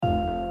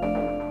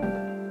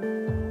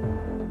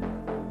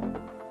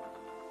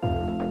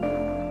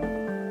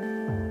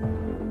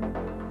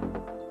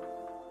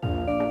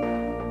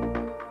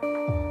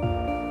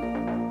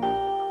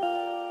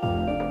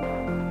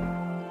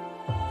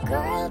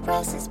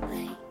presses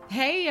play.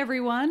 Hey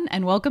everyone,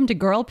 and welcome to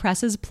Girl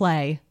Presses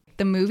Play,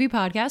 the movie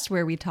podcast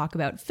where we talk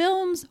about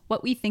films,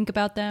 what we think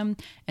about them,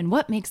 and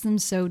what makes them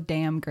so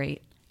damn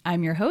great.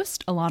 I'm your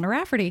host, Alana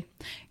Rafferty.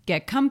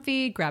 Get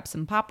comfy, grab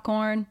some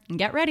popcorn, and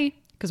get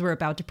ready, because we're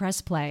about to press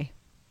play.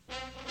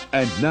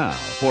 And now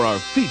for our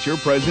feature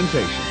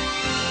presentation.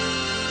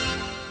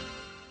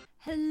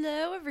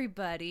 Hello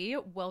everybody,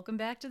 welcome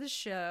back to the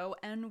show,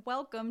 and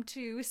welcome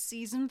to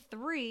Season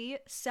 3,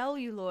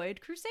 Celluloid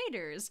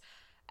Crusaders.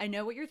 I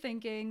know what you're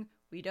thinking.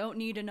 We don't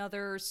need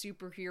another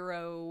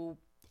superhero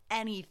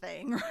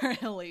anything,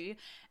 really.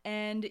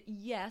 And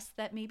yes,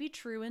 that may be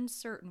true in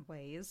certain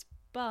ways,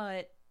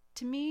 but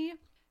to me,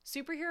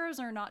 superheroes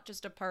are not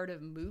just a part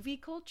of movie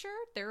culture,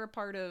 they're a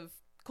part of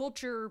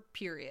culture,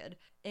 period.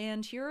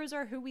 And heroes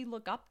are who we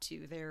look up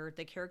to. They're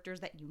the characters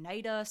that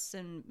unite us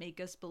and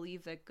make us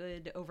believe that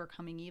good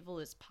overcoming evil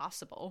is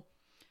possible.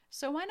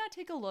 So why not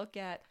take a look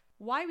at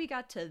why we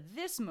got to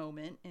this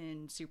moment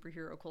in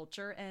superhero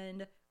culture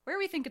and where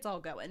we think it's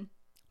all going.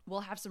 We'll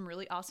have some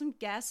really awesome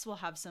guests. We'll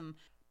have some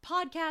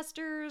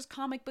podcasters,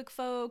 comic book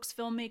folks,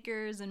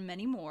 filmmakers, and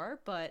many more.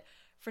 But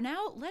for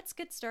now, let's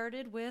get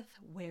started with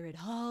where it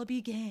all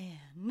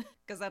began.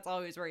 Because that's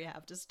always where you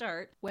have to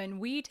start. When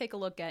we take a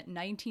look at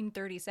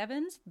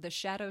 1937's The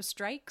Shadow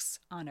Strikes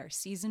on our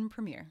season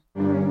premiere.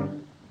 The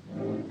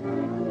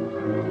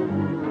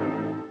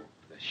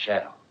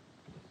Shadow.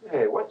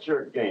 Hey, what's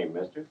your game,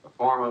 mister? A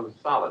form of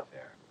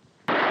solitaire.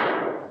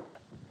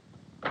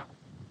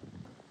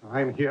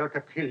 I'm here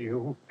to kill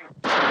you.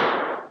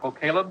 Oh,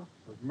 Caleb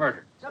was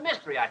murdered. It's a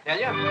mystery, I tell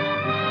you.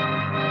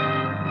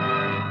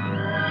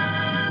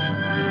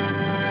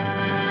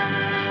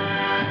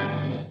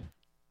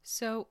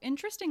 So,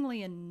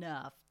 interestingly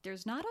enough,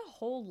 there's not a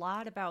whole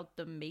lot about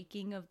the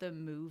making of the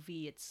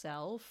movie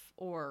itself,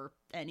 or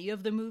any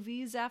of the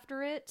movies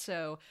after it,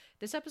 so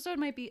this episode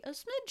might be a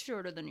smidge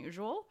shorter than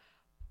usual,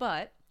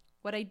 but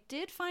what I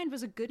did find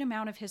was a good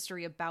amount of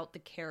history about the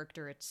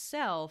character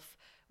itself,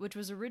 which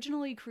was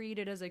originally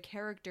created as a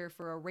character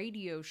for a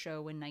radio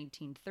show in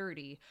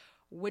 1930,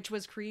 which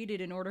was created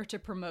in order to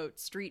promote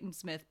Street and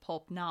Smith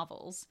pulp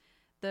novels.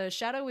 The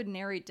Shadow would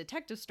narrate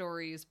detective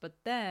stories, but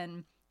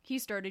then he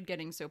started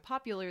getting so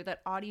popular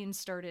that audience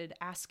started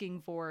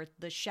asking for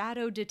the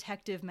Shadow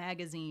Detective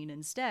magazine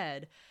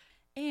instead.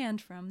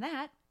 And from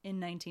that, in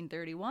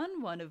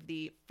 1931, one of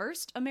the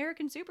first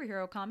American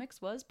superhero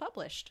comics was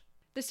published.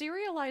 The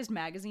serialized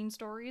magazine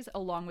stories,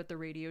 along with the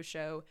radio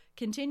show,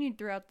 continued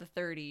throughout the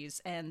 30s,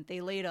 and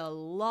they laid a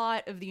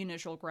lot of the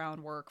initial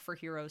groundwork for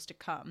heroes to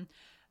come.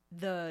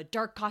 The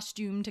dark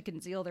costume to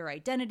conceal their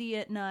identity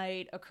at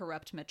night, a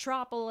corrupt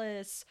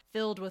metropolis,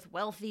 filled with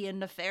wealthy and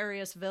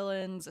nefarious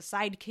villains, a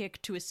sidekick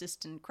to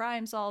assist in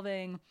crime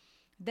solving.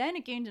 Then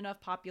it gained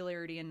enough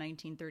popularity in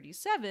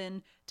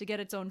 1937 to get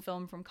its own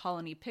film from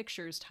Colony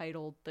Pictures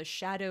titled The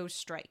Shadow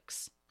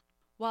Strikes.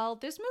 While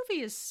this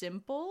movie is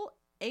simple,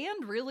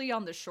 and really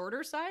on the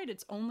shorter side,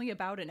 it's only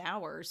about an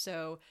hour,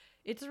 so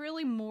it's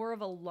really more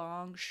of a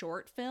long,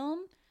 short film.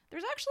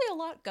 There's actually a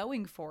lot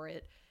going for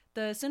it.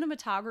 The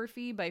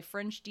cinematography by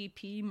French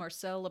DP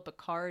Marcel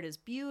Lepicard is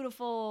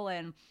beautiful,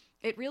 and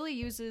it really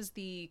uses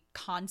the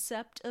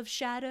concept of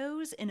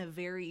shadows in a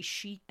very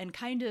chic and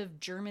kind of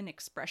German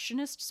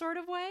expressionist sort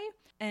of way.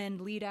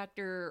 And lead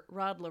actor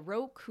Rod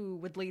LaRoque, who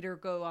would later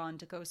go on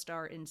to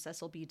co-star in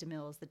Cecil B.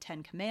 DeMille's The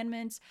Ten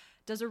Commandments,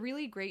 does a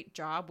really great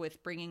job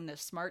with bringing the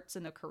smarts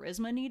and the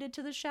charisma needed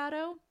to the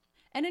Shadow.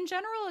 And in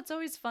general, it's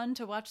always fun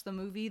to watch the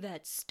movie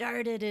that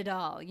started it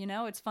all. You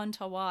know, it's fun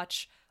to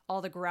watch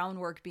all the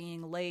groundwork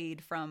being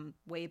laid from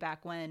way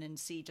back when and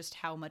see just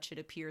how much it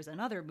appears in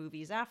other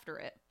movies after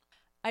it.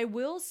 I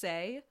will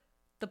say,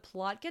 the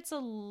plot gets a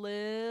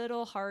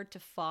little hard to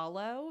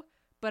follow,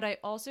 but I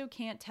also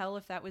can't tell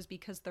if that was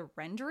because the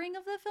rendering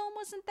of the film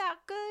wasn't that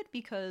good,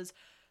 because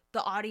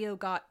the audio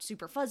got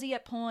super fuzzy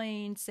at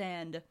points,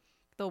 and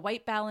the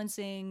white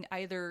balancing,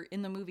 either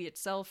in the movie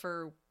itself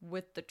or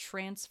with the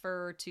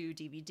transfer to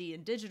DVD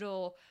and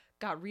digital,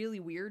 got really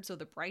weird, so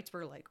the brights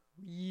were like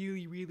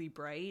really, really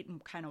bright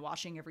and kind of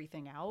washing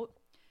everything out.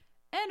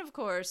 And of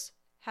course,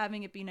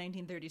 having it be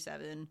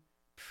 1937,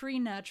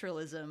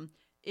 pre-naturalism,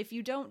 if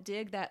you don't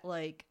dig that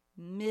like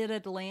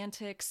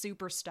mid-Atlantic,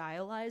 super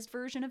stylized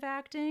version of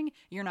acting,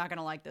 you're not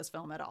gonna like this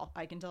film at all.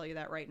 I can tell you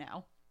that right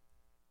now.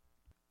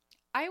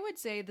 I would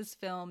say this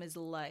film is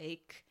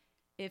like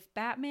if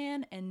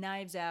Batman and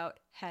Knives Out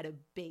had a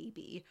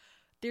baby.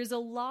 There's a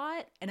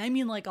lot, and I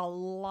mean like a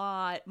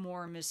lot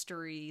more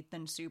mystery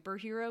than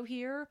superhero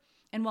here.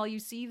 And while you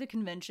see the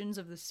conventions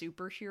of the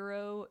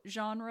superhero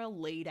genre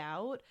laid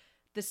out,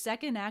 the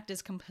second act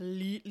is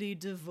completely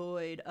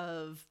devoid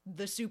of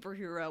the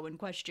superhero in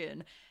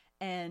question.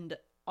 And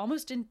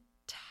almost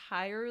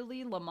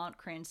entirely Lamont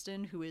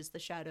Cranston, who is the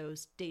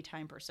Shadow's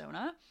daytime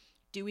persona,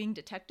 doing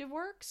detective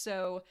work.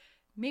 So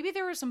maybe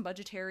there were some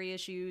budgetary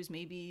issues.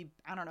 Maybe,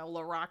 I don't know,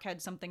 LaRock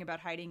had something about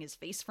hiding his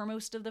face for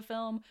most of the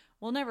film.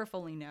 We'll never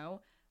fully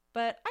know.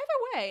 But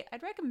either way,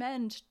 I'd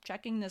recommend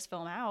checking this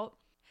film out.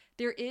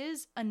 There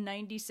is a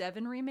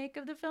 97 remake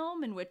of the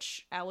film in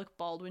which Alec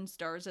Baldwin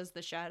stars as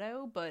the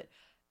Shadow, but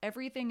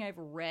everything I've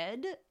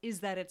read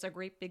is that it's a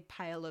great big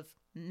pile of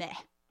meh.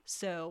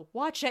 So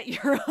watch at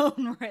your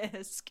own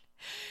risk.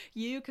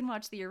 You can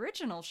watch the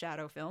original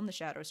Shadow film, The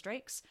Shadow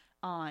Strikes,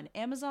 on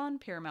Amazon,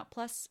 Paramount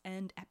Plus,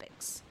 and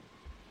Epix.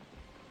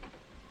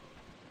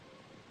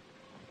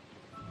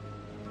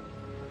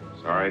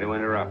 Sorry to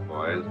interrupt,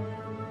 boys.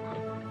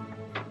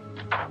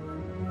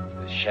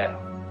 The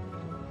shadow.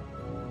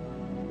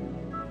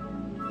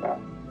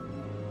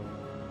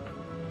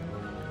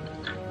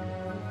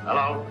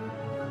 Hello?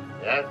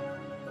 Yes?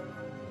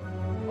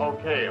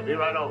 Okay, I'll be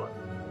right over.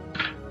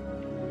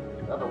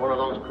 Another one of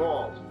those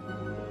calls.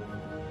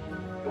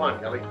 Come on,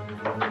 Kelly.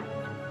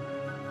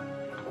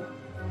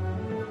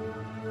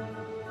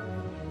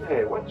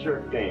 Hey, what's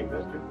your game,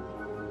 mister?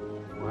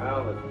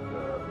 Well, it's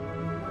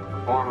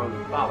a form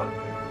of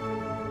solitaire.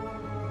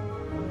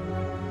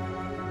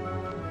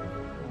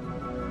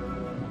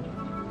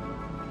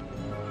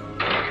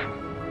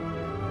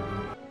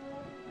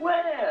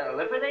 Well,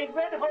 if it ain't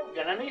Red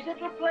Hogan and his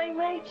little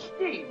playmate,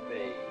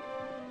 Stevie.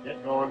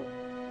 Get going.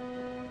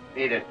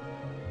 Eat it.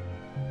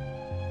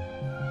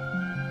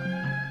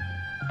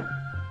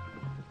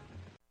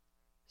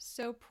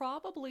 So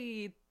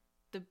probably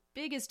the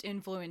biggest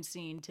influence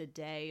seen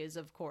today is,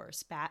 of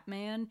course,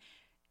 Batman.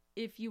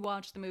 If you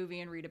watch the movie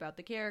and read about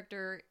the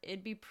character,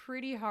 it'd be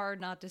pretty hard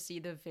not to see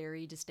the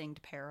very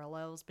distinct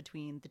parallels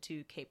between the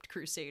two Caped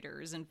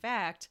Crusaders. In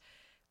fact,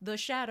 The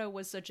Shadow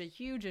was such a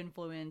huge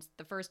influence,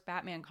 the first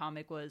Batman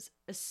comic was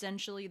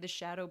essentially the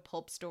Shadow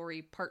pulp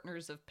story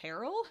Partners of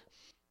Peril.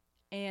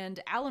 And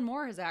Alan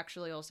Moore has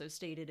actually also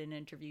stated in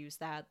interviews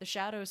that the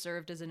Shadow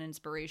served as an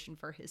inspiration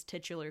for his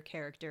titular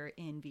character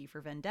in V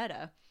for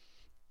Vendetta.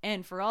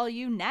 And for all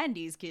you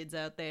 90s kids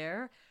out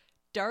there,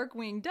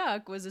 Darkwing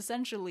Duck was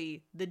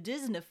essentially the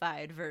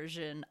Disney-fied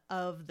version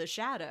of the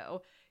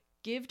Shadow.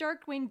 Give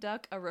Darkwing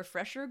Duck a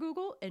refresher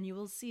Google and you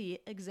will see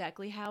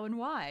exactly how and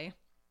why.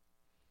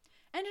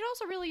 And it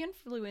also really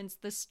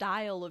influenced the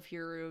style of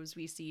heroes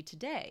we see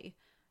today.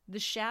 The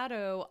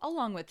Shadow,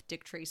 along with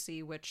Dick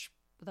Tracy, which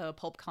the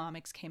pulp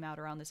comics came out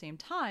around the same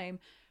time,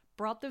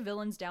 brought the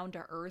villains down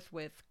to earth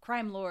with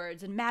crime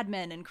lords and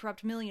madmen and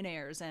corrupt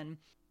millionaires and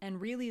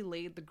really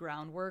laid the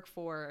groundwork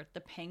for the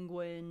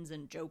Penguins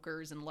and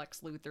Jokers and Lex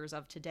Luthors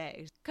of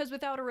today. Because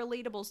without a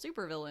relatable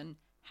supervillain,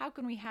 how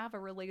can we have a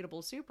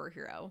relatable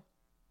superhero?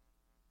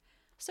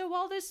 So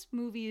while this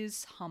movie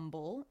is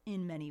humble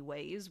in many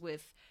ways,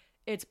 with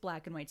its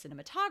black and white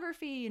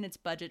cinematography and its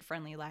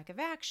budget-friendly lack of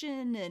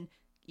action, and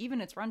even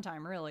its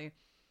runtime, really,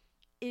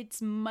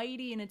 it's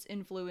mighty in its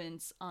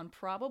influence on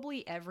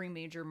probably every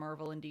major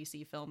Marvel and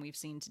DC film we've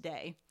seen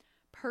today.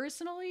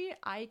 Personally,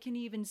 I can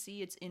even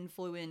see its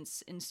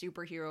influence in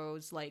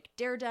superheroes like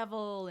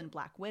Daredevil and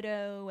Black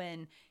Widow,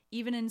 and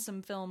even in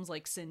some films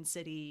like Sin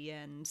City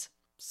and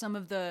some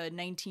of the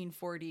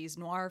 1940s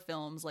noir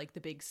films like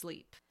The Big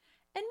Sleep.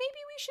 And maybe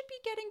we should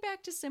be getting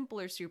back to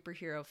simpler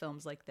superhero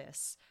films like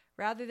this,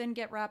 rather than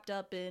get wrapped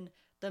up in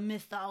the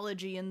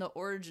mythology and the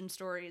origin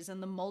stories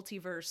and the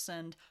multiverse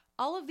and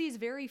all of these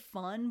very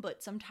fun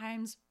but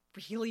sometimes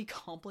really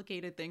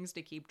complicated things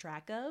to keep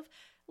track of.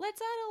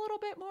 Let's add a little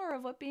bit more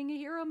of what being a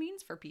hero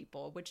means for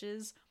people, which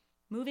is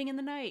moving in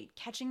the night,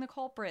 catching the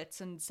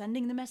culprits, and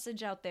sending the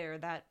message out there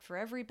that for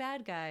every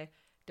bad guy,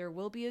 there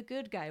will be a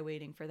good guy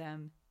waiting for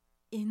them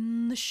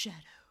in the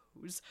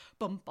shadows.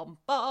 Bum, bum,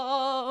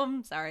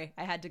 bum. Sorry,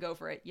 I had to go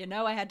for it. You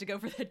know I had to go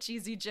for that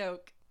cheesy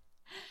joke.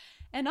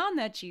 And on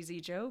that cheesy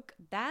joke,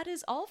 that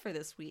is all for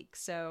this week.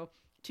 So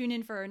tune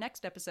in for our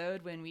next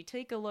episode when we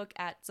take a look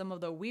at some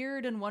of the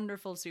weird and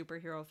wonderful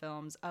superhero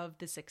films of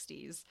the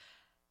 60s.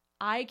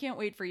 I can't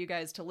wait for you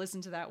guys to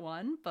listen to that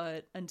one,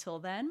 but until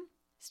then,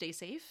 stay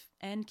safe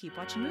and keep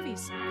watching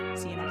movies.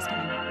 See you next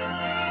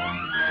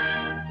time.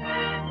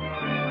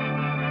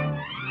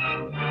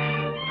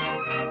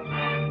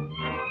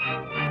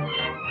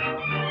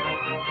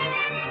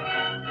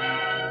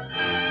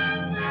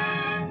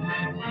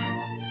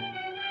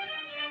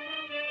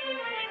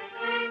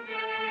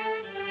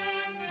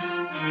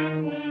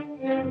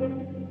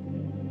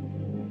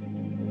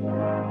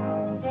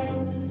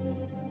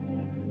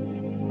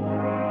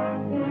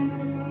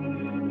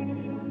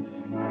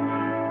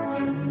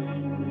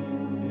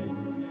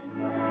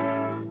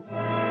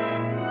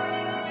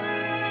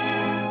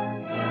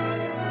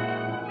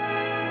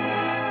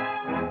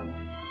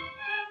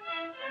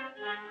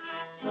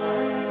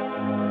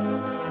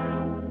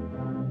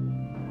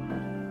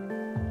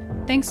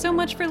 Thanks so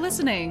much for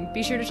listening.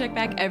 Be sure to check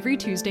back every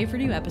Tuesday for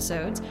new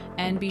episodes,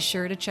 and be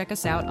sure to check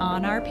us out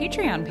on our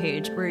Patreon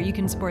page, where you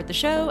can support the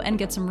show and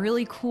get some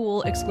really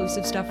cool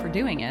exclusive stuff for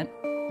doing it.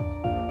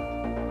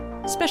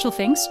 Special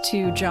thanks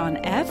to John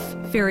F.,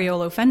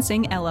 Ferriolo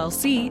Fencing,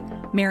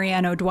 LLC,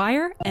 Marianne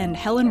O'Dwyer, and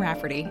Helen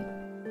Rafferty.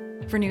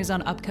 For news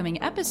on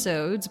upcoming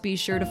episodes, be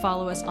sure to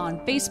follow us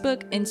on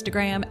Facebook,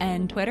 Instagram,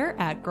 and Twitter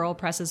at Girl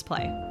Presses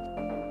Play.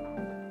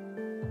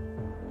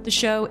 The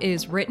show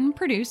is written,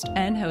 produced,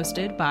 and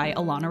hosted by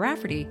Alana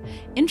Rafferty.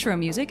 Intro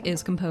music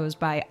is composed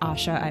by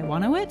Asha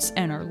Iwanowitz,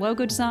 and our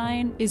logo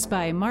design is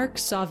by Mark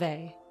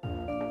Sauvé.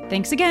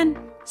 Thanks again.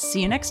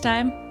 See you next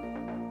time.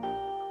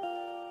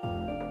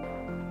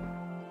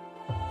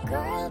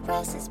 Girl,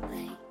 press this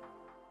play.